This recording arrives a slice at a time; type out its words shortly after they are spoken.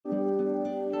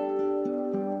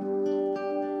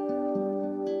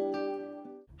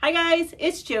Hi guys,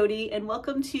 it's Jody and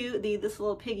welcome to This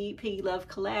Little Piggy Love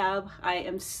Collab. I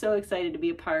am so excited to be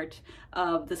a part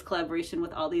of this collaboration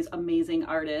with all these amazing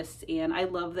artists, and I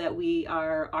love that we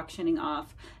are auctioning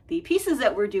off the pieces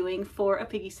that we're doing for a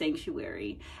piggy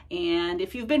sanctuary. And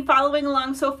if you've been following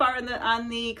along so far on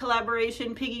the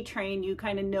collaboration Piggy train, you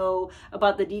kind of know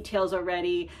about the details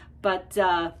already. But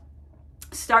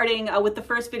starting with the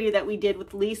first video that we did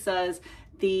with Lisa's,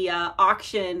 the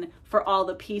auction for all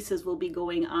the pieces will be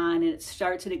going on, and it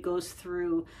starts and it goes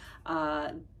through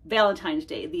Valentine's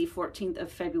Day, the 14th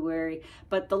of February.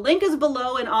 But the link is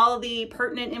below, and all the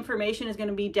pertinent information is going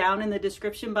to be down in the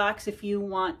description box if you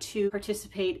want to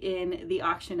participate in the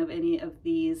auction of any of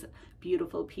these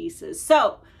beautiful pieces.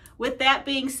 So with that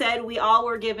being said, we all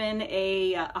were given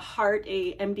a heart,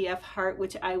 a MDF heart,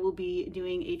 which I will be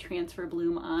doing a transfer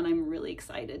bloom on. I'm really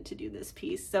excited to do this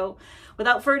piece. So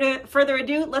without further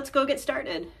ado, let's go get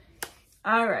started.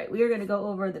 All right, we are going to go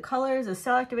over the colors, the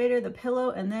cell activator, the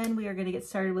pillow, and then we are going to get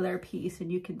started with our piece.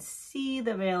 And you can see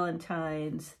the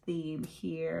Valentine's theme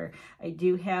here. I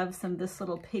do have some This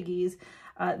Little Piggies.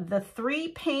 The three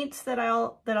paints that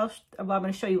well, I'm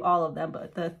going to show you all of them,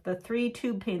 but the three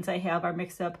tube paints I have are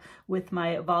mixed up with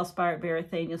my Valspar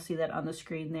Verathane. You'll see that on the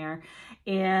screen there.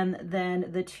 And then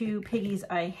the two piggies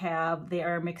I have, they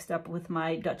are mixed up with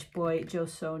my Dutch Boy Joe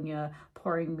Sonia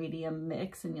pouring medium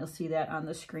mix, and you'll see that on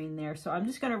the screen there. So I'm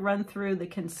just going to run through the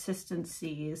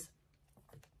consistencies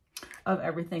of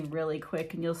everything really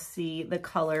quick, and you'll see the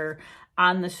color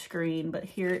on the screen. But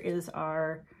here is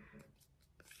our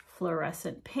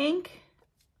fluorescent pink.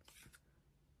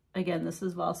 Again, this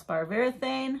is Valspar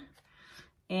Verathane.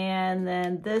 And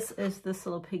then this is This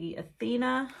Little Piggy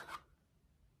Athena.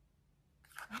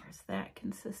 There's that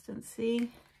consistency.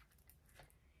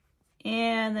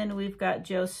 And then we've got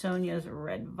Joe Sonia's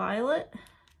Red Violet.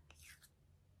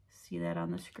 See that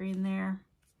on the screen there.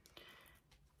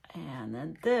 And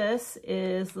then this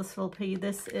is This Little Piggy.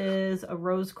 This is a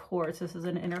Rose Quartz. This is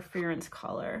an interference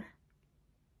color.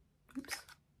 Oops.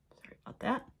 About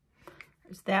that.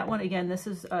 There's that one. Again, this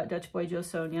is Dutch Boy Joe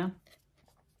Sonia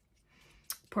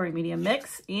pouring medium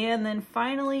mix. And then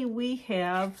finally we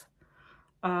have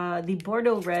the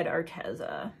Bordeaux Red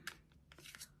Arteza.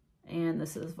 And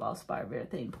this is Valspar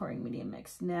Verathane pouring medium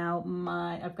mix. Now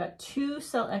I've got two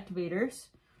cell activators.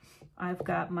 I've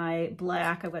got my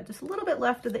black. I've got just a little bit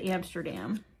left of the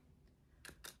Amsterdam.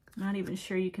 Not even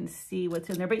sure you can see what's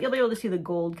in there, but you'll be able to see the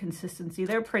gold consistency.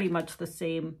 They're pretty much the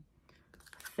same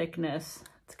thickness.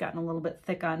 It's gotten a little bit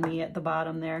thick on me at the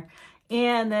bottom there.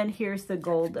 And then here's the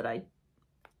gold that I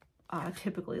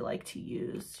typically like to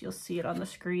use. You'll see it on the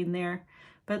screen there,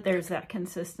 but there's that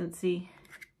consistency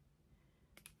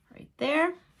right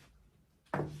there.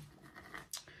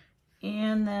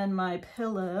 And then my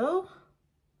pillow,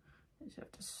 I just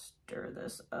have to stir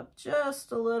this up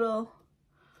just a little.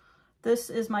 This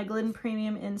is my Glidden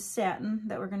Premium in satin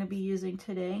that we're going to be using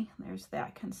today. There's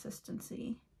that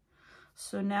consistency.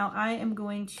 So now I am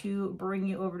going to bring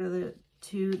you over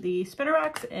to the spinner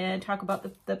box and talk about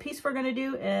the piece we're going to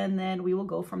do, and then we will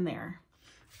go from there.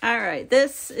 All right,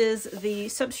 this is the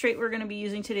substrate we're going to be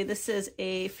using today. This is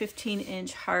a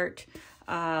 15-inch heart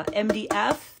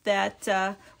MDF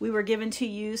that we were given to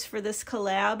use for this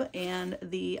collab and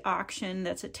the auction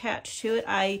that's attached to it.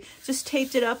 I just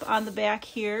taped it up on the back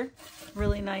here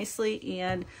really nicely,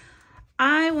 and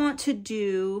I want to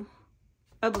do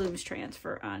a blooms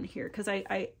transfer on here because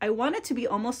I want it to be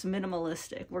almost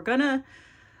minimalistic. We're gonna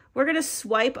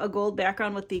swipe a gold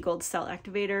background with the gold cell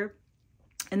activator,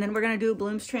 and then we're gonna do a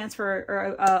blooms transfer,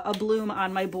 or a bloom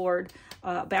on my board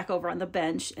back over on the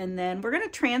bench, and then we're gonna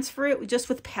transfer it just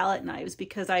with palette knives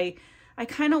because I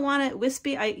kind of want it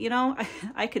wispy.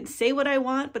 I can say what I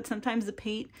want, but sometimes the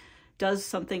paint does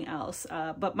something else.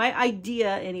 But my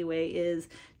idea anyway is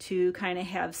to kind of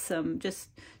have some just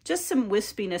some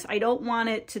wispiness. I don't want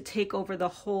it to take over the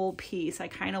whole piece. I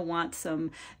kind of want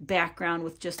some background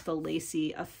with just the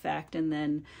lacy effect, and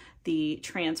then the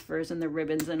transfers and the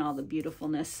ribbons and all the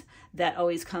beautifulness that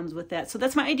always comes with that. So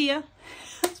that's my idea.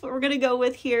 That's what we're going to go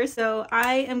with here. So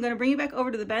I am going to bring you back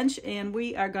over to the bench, and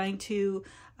we are going to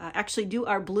actually do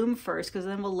our bloom first, because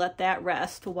then we'll let that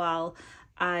rest while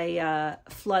I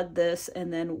flood this,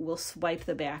 and then we'll swipe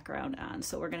the background on.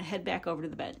 So we're going to head back over to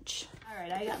the bench. All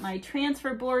right, I got my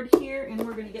transfer board here, and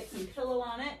we're going to get some pillow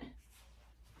on it.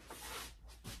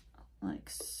 Like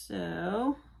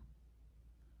so.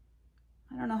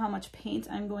 I don't know how much paint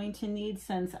I'm going to need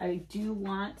since I do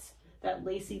want that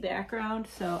lacy background,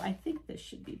 so I think this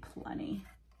should be plenty.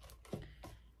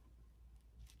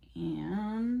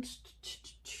 And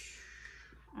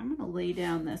I'm going to lay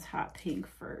down this hot pink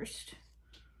first.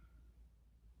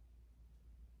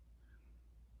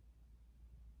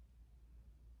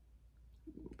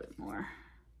 more.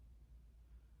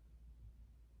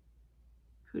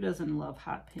 Who doesn't love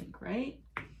hot pink, right?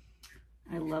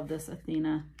 I love this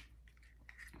Athena.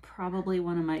 Probably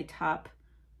one of my top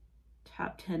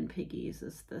 10 piggies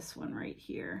is this one right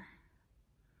here.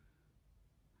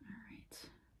 All right.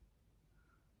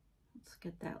 Let's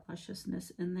get that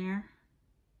lusciousness in there.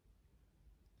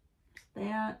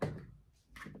 That.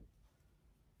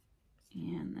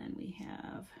 And then we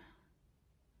have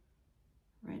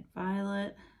red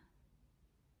violet.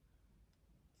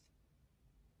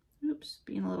 Oops,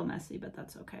 being a little messy, but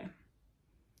that's okay.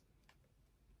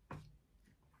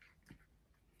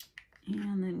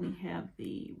 And then we have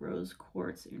the rose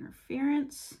quartz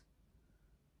interference.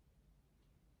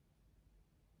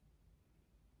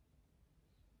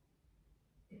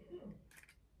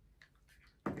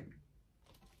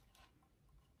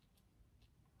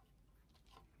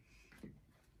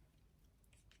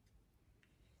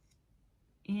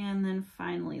 And then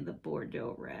finally the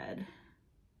Bordeaux red.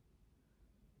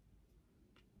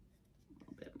 A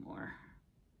little bit more.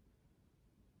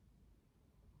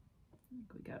 I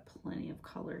think we got plenty of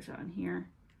colors on here.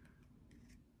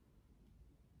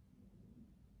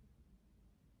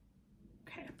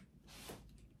 Okay.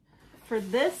 For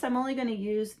this, I'm only going to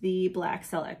use the black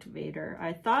cell activator.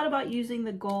 I thought about using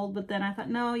the gold, but then I thought,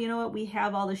 no, you know what? We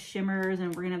have all the shimmers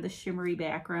and we're going to have the shimmery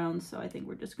background. So I think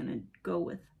we're just going to go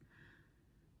with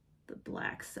the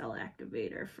black cell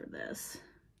activator for this.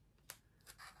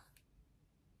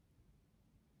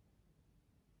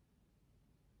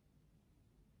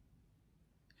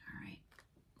 All right,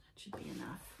 that should be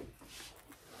enough.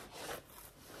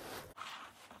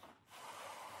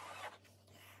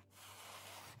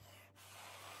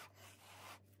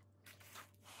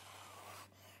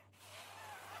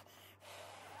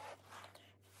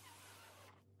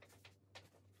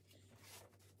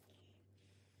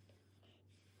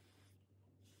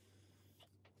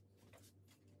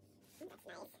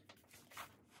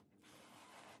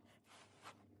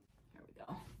 There we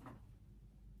go.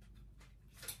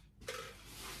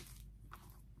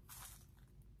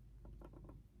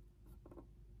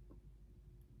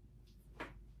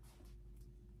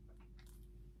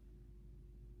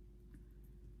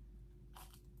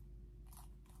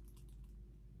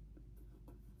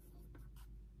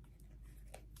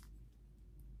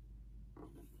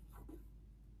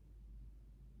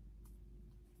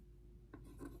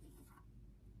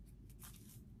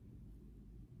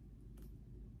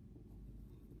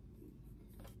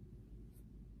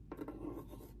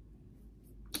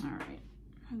 All right,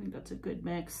 I think that's a good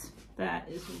mix. That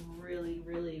is really,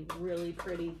 really, really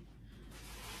pretty.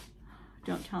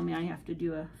 Don't tell me I have to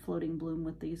do a floating bloom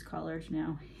with these colors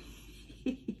now.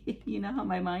 You know how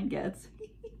my mind gets.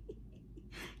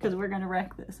 Because we're gonna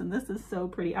wreck this, and this is so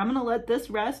pretty. I'm gonna let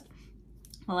this rest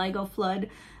while I go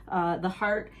flood the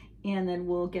heart, and then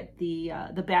we'll get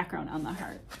the background on the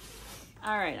heart.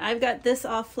 All right, I've got this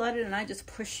all flooded and I just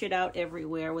push it out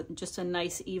everywhere with just a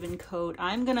nice even coat.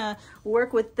 I'm gonna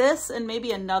work with this and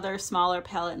maybe another smaller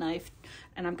palette knife,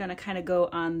 and I'm gonna kind of go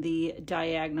on the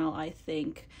diagonal, I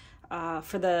think,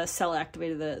 for the cell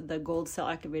activator, the gold cell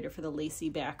activator for the lacy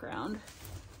background.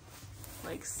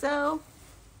 Like so,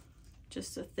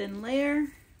 just a thin layer.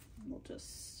 We'll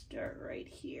just start right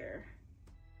here.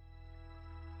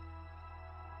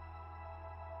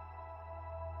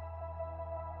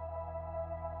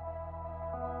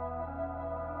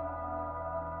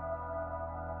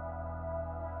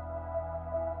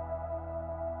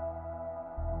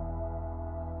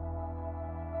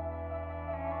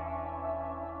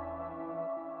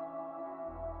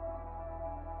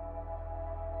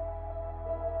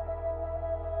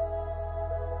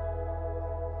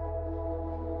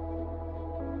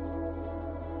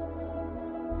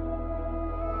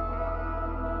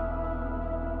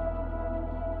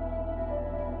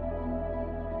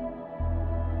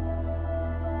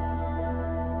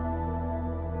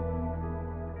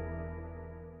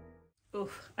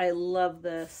 Oof, I love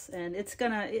this, and it's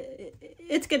gonna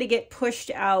get pushed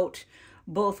out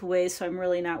both ways, so I'm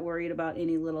really not worried about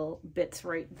any little bits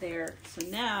right there. So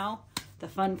now the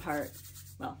fun part.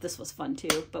 Well, this was fun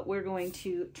too, but we're going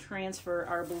to transfer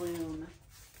our balloon.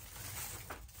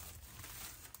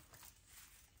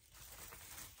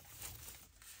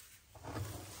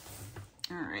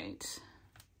 All right.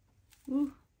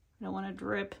 Ooh, I don't want to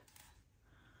drip.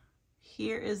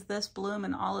 Here is this bloom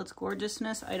in all its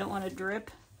gorgeousness. I don't want to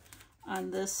drip on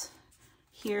this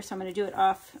here, so I'm going to do it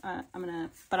off. I'm going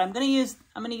to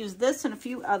use this and a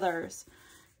few others,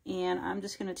 and I'm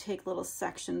just going to take little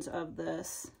sections of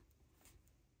this. All right, I think that's a good mix. That is really, really pretty. Don't tell me I have to do a floating bloom with these colors now.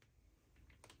 You know how my mind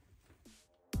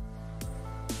gets. Because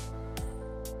we're going to wreck this,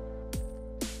 and this is so pretty. I'm going to let this rest while I go flood the heart, and then we'll get the background on the heart. All right, I've got this all flooded and I just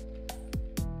push it out everywhere with just a nice even coat. I'm going to work with this and maybe another smaller palette knife, and I'm gonna kind of go on the diagonal, I think, for the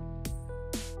cell activator, the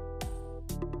gold cell activator for the lacy background.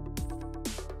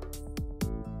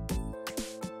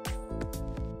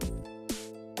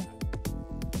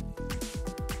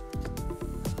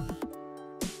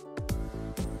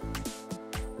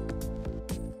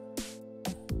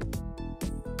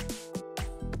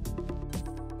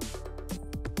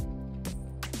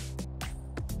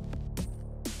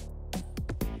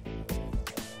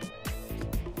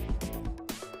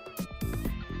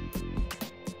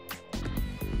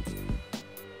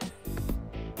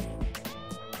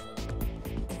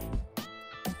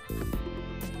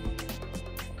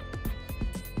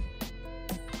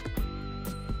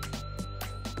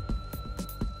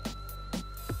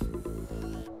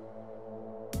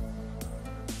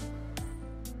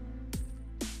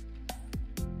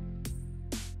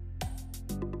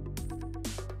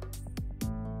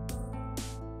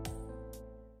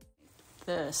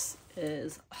 This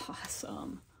is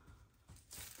awesome.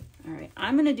 All right,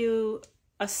 I'm gonna do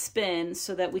a spin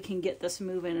so that we can get this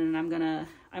moving, and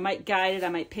I might guide it, I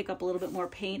might pick up a little bit more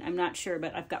paint, I'm not sure,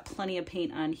 but I've got plenty of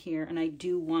paint on here, and I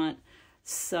do want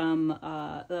some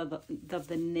of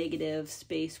the negative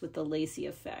space with the lacy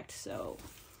effect, so.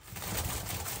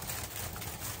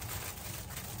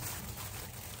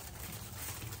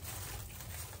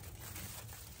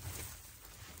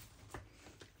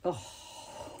 Oh.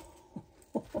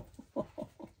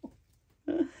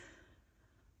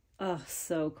 Oh,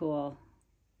 so cool.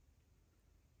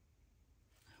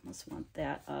 I almost want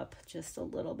that up just a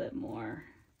little bit more.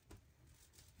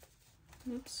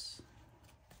 Oops.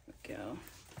 There we go.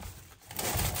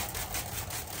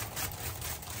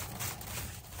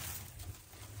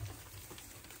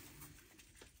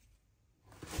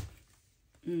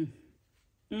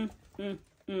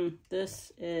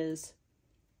 This is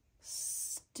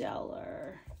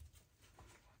stellar.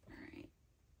 All right.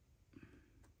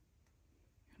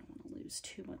 I don't want to lose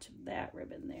too much of that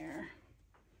ribbon there.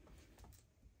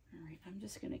 All right, I'm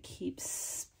just going to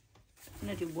I'm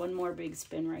going to do one more big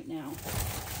spin right now.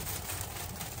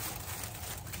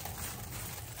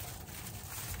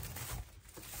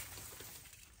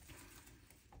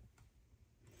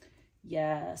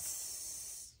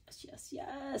 Yes. Yes,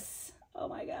 yes. Oh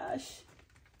my gosh.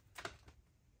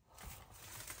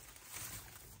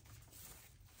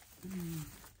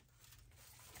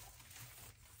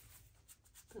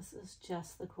 This is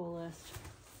just the coolest.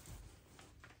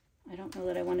 I don't know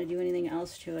that I want to do anything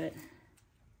else to it.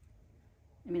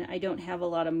 I mean, I don't have a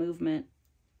lot of movement.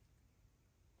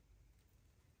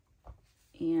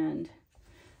 And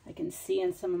I can see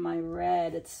in some of my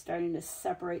red, it's starting to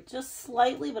separate just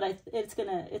slightly, but it's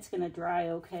gonna dry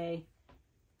okay.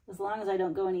 As long as I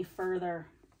don't go any further.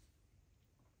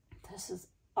 This is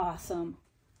awesome.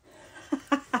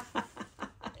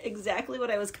 Exactly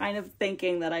what I was kind of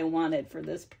thinking that I wanted for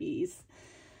this piece.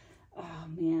 Oh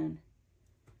man.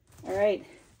 All right.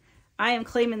 I am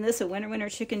claiming this a winner, winner,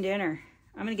 chicken dinner.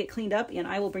 I'm going to get cleaned up and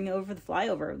I will bring over the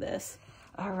flyover of this.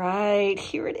 All right,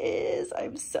 here it is.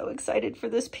 I'm so excited for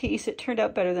this piece. It turned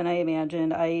out better than I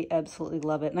imagined. I absolutely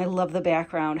love it. And I love the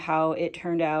background, how it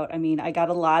turned out. I mean, I got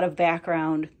a lot of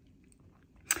background.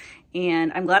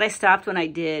 And I'm glad I stopped when I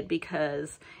did,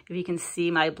 because if you can see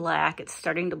my black, it's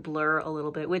starting to blur a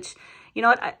little bit, which, you know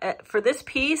what, for this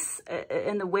piece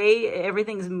and the way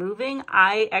everything's moving,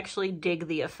 I actually dig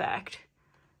the effect.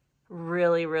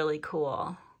 Really, really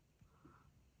cool.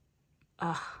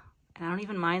 And I don't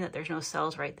even mind that there's no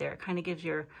cells right there. It kind of gives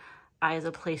your eyes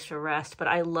a place to rest, but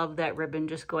I love that ribbon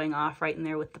just going off right in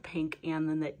there with the pink and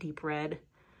then that deep red.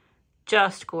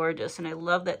 Just gorgeous. And I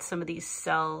love that some of these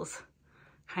cells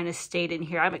kind of stayed in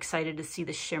here. I'm excited to see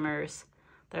the shimmers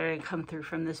that are going to come through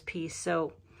from this piece.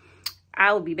 So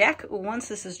I'll be back once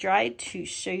this is dried to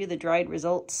show you the dried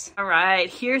results. All right,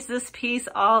 here's this piece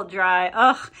all dry.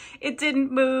 Oh, it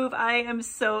didn't move. I am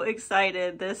so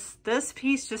excited. This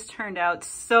piece just turned out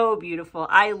so beautiful.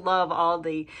 I love all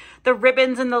the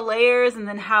ribbons and the layers, and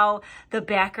then how the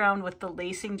background with the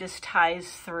lacing just ties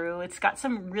through. It's got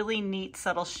some really neat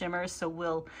subtle shimmers, so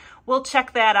we'll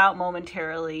check that out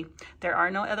momentarily. There are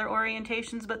no other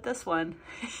orientations but this one.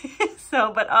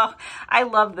 But oh, I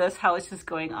love this, how it's just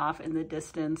going off in the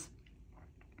distance.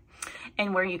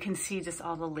 And where you can see just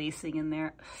all the lacing in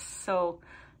there. So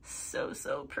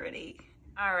pretty.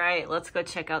 All right, let's go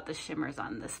check out the shimmers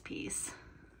on this piece.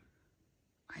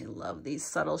 I love these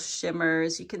subtle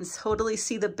shimmers. You can totally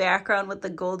see the background with the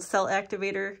gold cell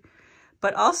activator.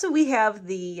 But also we have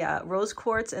the rose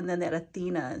quartz and then that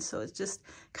Athena. And so it just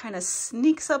kind of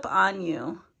sneaks up on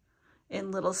you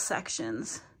in little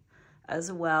sections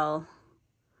as well.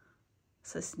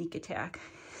 It's a sneak attack.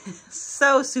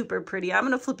 So super pretty. I'm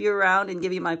going to flip you around and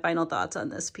give you my final thoughts on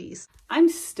this piece. I'm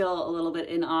still a little bit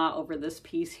in awe over this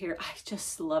piece here. I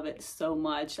just love it so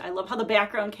much. I love how the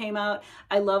background came out.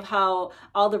 I love how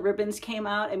all the ribbons came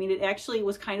out. I mean, it actually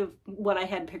was kind of what I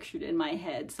had pictured in my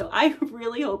head. So I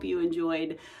really hope you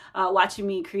enjoyed watching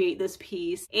me create this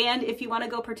piece. And if you want to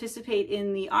go participate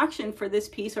in the auction for this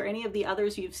piece or any of the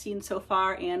others you've seen so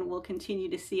far and will continue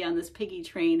to see on this Piggy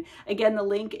train, again, the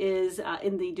link is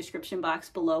in the description box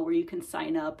below where you can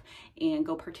sign up and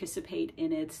go participate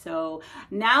in it. So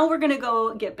now we're going to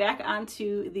go get back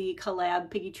onto the collab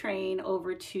Piggy train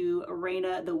over to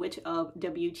Raina, the Witch of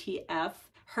WTF.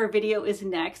 Her video is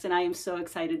next, and I am so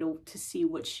excited to see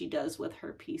what she does with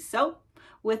her piece. So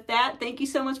with that, thank you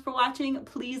so much for watching.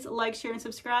 Please like, share, and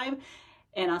subscribe,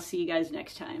 and I'll see you guys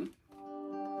next time.